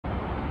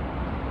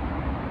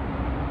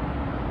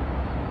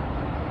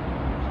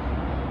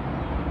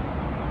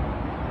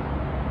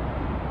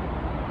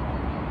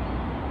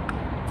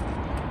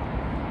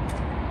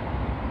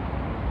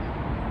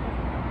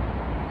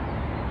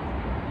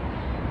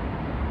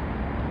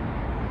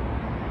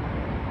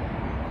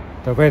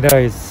The weather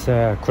is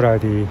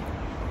cloudy,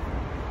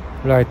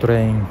 light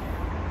rain,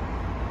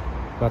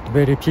 but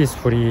very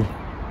peacefully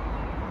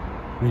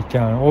we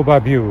can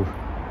overview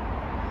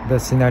the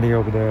scenery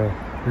of the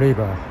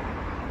river.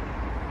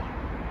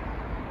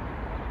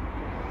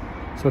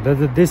 So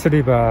this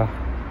river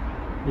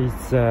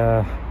is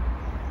a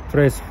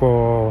place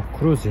for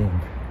cruising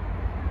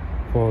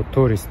for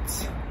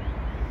tourists,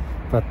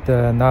 but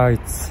now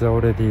it's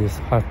already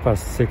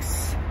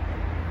 6:30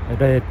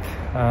 late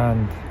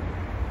and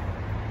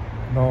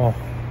no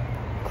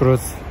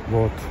cruise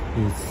boat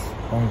is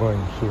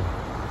ongoing here.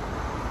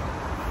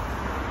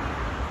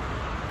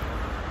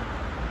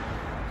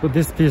 So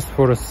this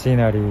peaceful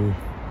scenery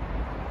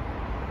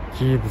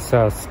gives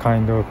us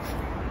kind of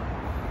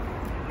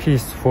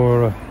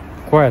peaceful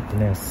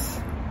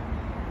quietness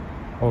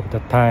of the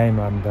time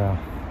and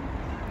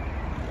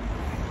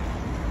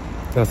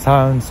the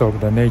sounds of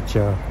the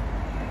nature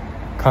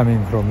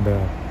coming from the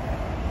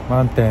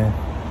mountain,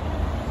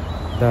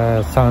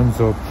 the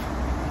sounds of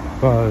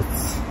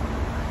birds,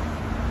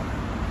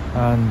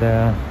 and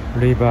the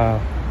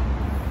river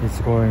is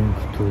going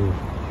to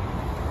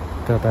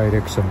the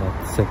direction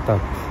that's set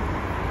up.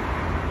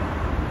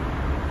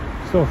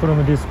 So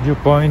from this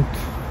viewpoint,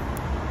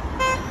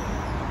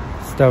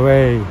 it's the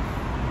way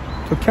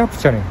to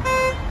capturing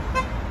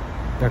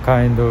the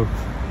kind of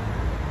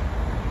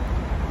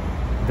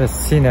the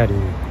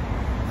scenery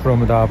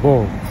from the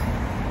above.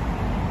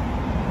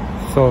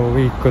 So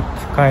we could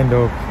kind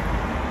of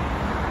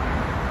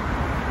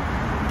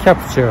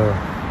capture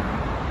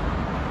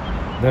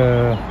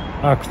the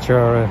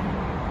actual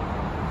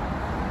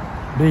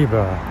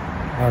river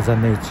as a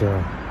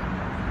nature,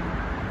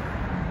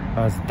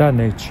 as the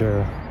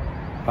nature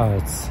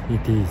as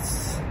it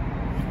is.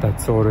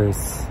 That's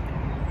always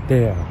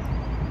there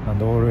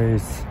and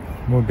always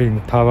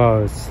moving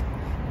towards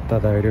the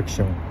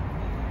direction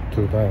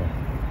to there.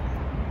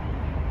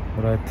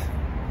 Right?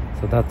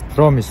 So that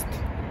promised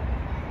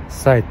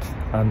sight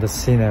and the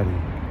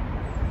scenery,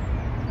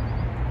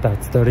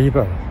 that's the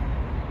river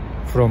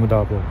from the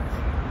above.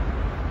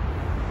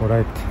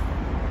 Alright.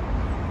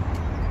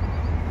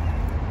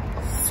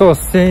 So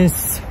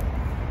since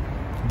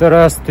the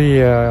last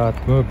year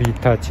at Movie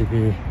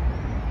THE,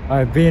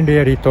 I've been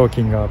really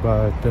talking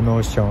about the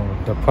notion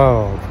of the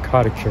power of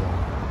curriculum.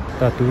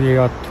 That we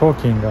are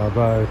talking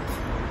about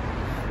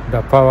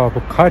the power of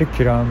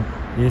curriculum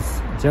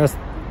is just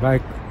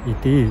like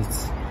it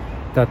is.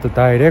 That the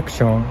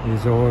direction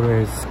is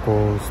always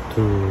goes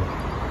to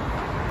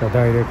the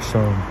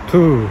direction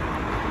to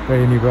the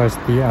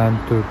university and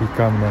to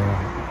become an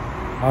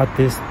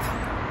artist.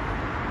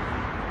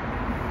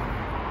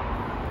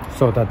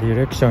 So the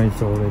direction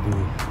is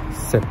already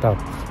set up.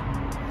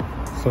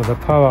 So the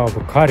power of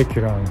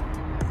curriculum,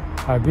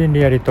 I've been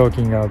really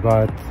talking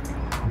about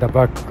the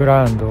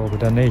background of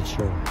the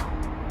nature.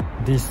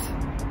 This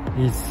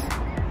is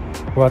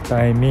what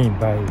I mean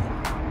by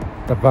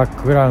the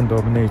background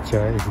of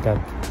nature, is that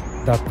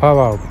the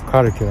power of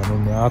curriculum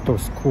in the art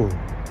school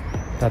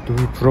that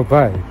we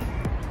provide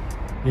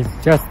is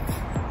just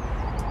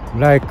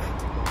like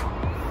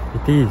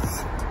it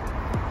is.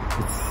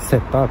 It's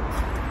set up.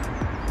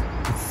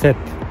 It's set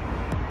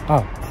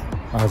up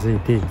as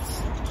it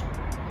is.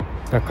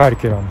 The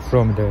curriculum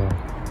from the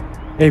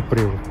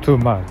April to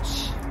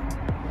March,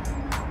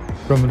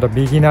 from the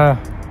beginner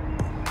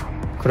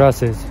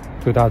classes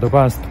to the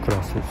advanced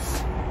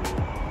classes,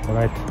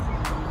 right?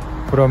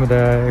 From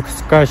the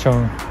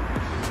excursion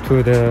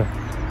to the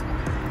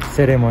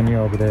ceremony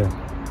of the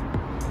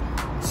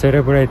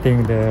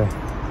celebrating the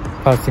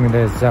passing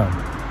the exam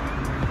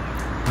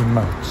in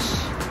March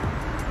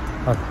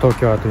at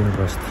Tokyo Art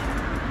University,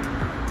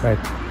 right?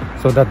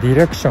 So the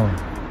direction,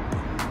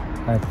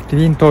 I've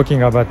been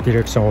talking about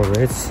direction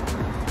always,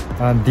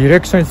 and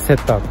direction is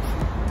set up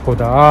for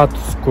the art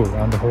school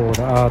and for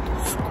the art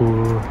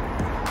school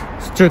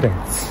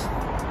students,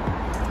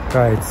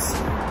 guys.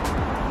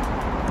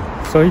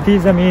 So it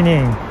is the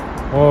meaning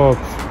of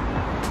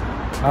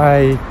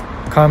I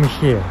come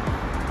here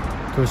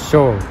to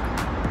show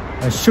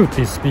and shoot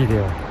this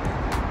video.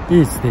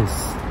 Is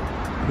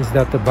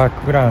that the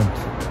background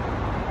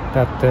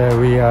that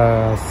we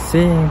are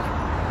seeing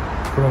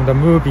from the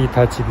movie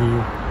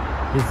THE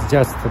is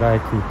just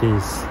like it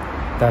is,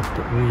 that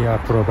we are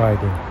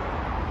providing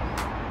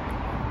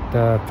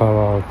the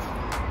power of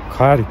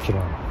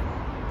curriculum,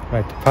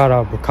 right? Power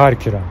of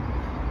curriculum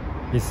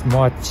is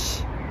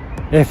much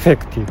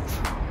effective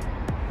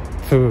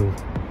to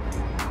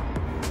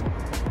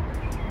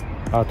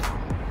art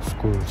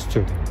school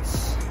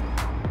students.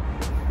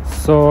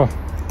 So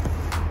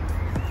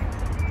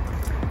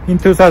in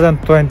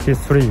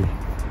 2023,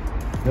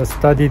 the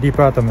study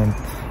department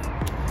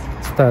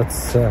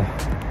starts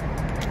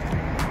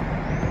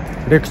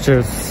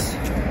lectures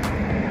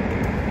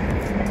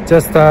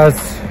just as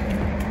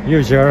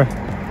usual,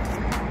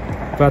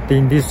 but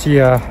in this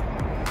year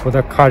for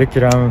the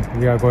curriculum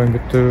we are going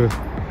to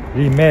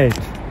remake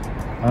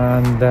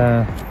and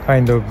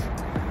kind of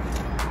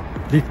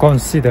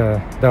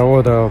reconsider the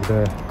order of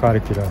the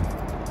curriculum.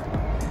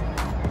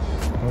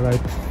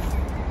 Alright.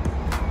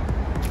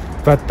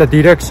 but the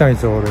direction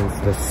is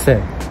always the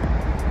same.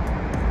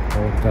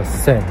 All the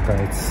same,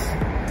 guys.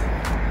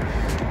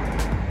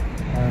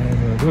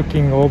 I'm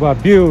looking over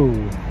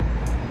view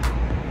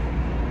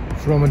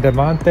from the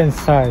mountain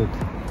side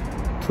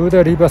to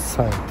the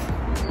riverside.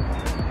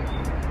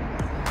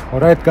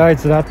 Alright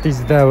guys, that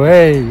is the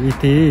way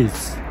it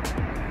is.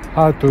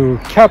 How to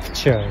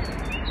capture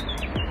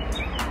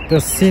the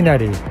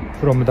scenery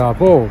from the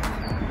above.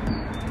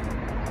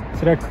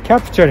 It's like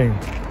capturing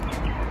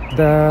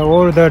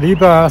all the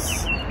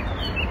rivers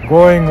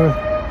going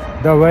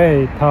the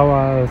way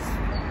towards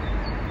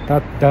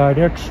that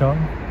direction.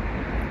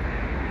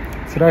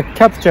 It's like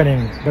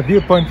capturing the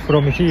viewpoint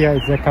from here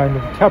is a kind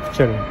of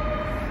capturing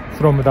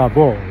from the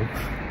above.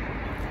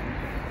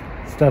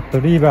 It's that the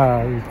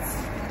river is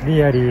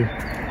really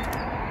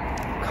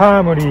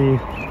calmly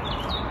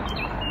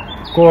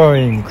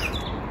going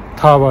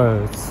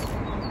towards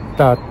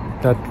that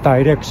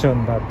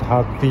direction that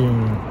have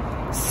been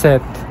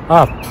set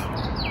up.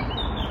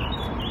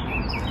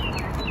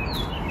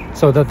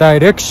 So the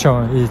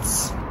direction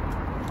is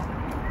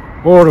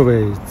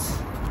always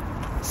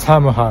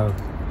somehow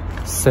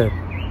set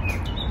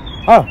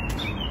up.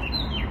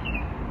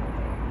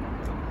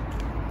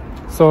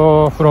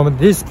 So from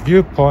this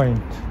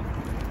viewpoint,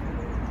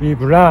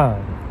 we've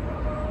learned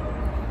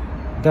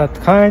that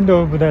kind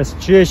of the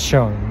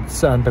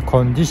situations and the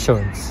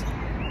conditions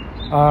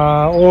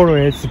are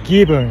always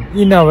given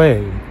in a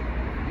way,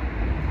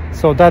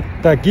 so that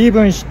the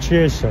given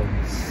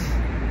situations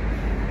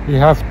we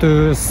have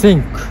to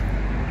think,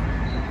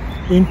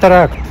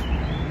 interact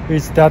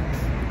with that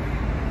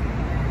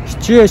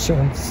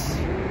situations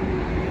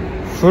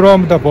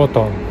from the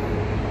bottom.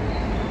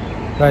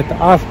 Right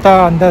after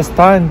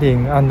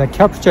understanding and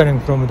capturing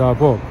from the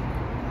above,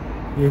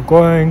 you're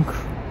going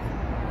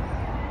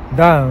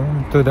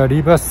down to the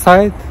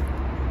riverside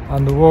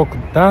and walk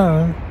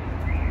down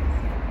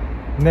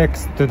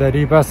next to the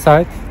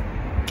riverside,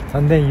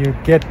 and then you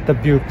get the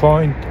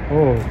viewpoint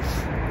of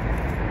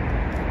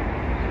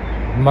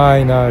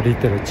minor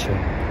literature.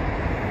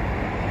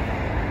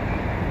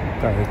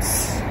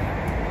 That's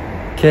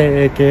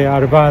K.A.K.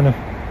 ALBANO.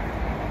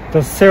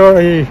 The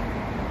theory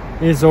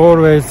is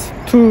always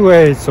two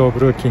ways of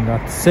looking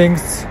at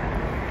things.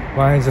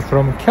 One is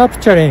from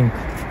capturing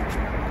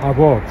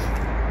above,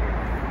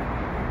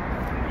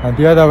 and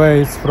the other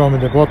way is from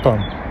the bottom,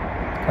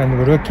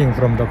 and looking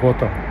from the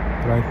bottom,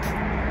 right?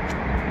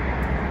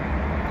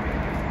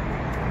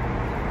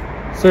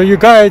 So you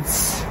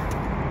guys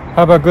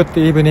have a good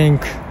evening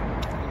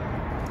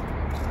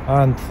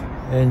and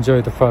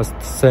enjoy the first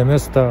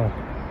semester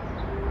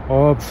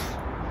of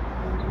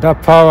the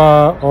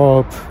power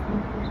of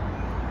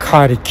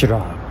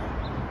curriculum.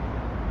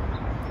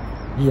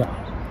 Yeah.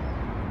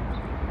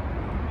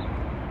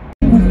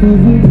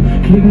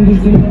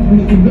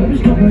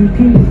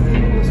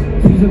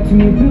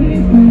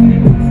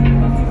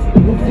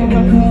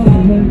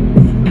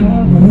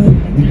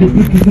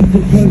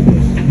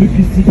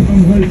 Möglichst sich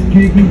anheizt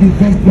gegen den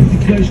Kampf, wenn sie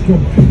gleich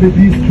kommt.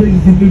 Baby ist crazy,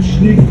 sie will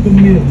schlägt von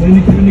mir.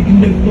 Meine Königin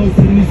läuft aus,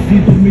 wenn ich sie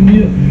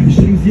dominiere. Ich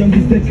häng sie an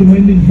die Decke,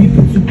 meine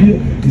Liebe zu dir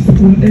ist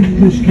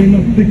unendlich,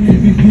 keiner fickt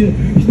wie wir.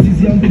 Ich zieh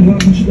sie an den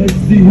Haaren, schleif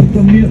sie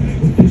hinter mir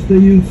und flüster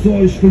ihr ins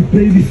Ohr, ich will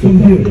Babys von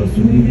dir. Dass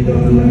du nie wieder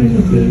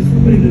alleine bist,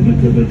 bitte,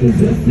 bitte, bitte,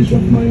 setz dich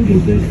auf mein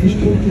Gesicht. Ich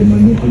drück immer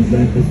nur an,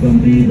 seit das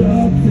Bambida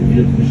ab. Sie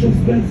wird mich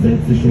aufs Bett,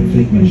 setz sich und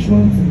trägt meinen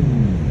Schwanz.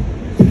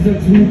 Sie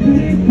sagt mir,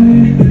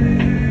 Baby,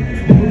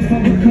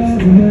 Hautfarbe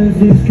Karamell,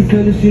 sie ist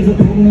gefährlich, ihre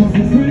Augen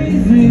machen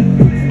crazy.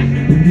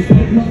 Und ich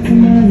macht für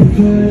meine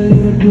Teil,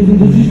 oder du sind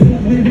durch die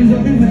Stadt, Baby,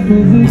 sag mir, was du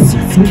willst.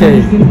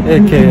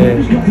 K.A.K.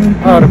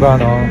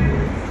 ALBANO,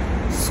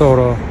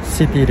 Solo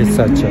City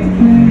Researcher.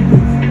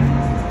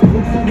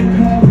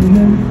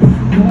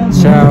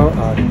 Ciao,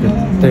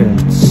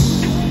 arrivederci.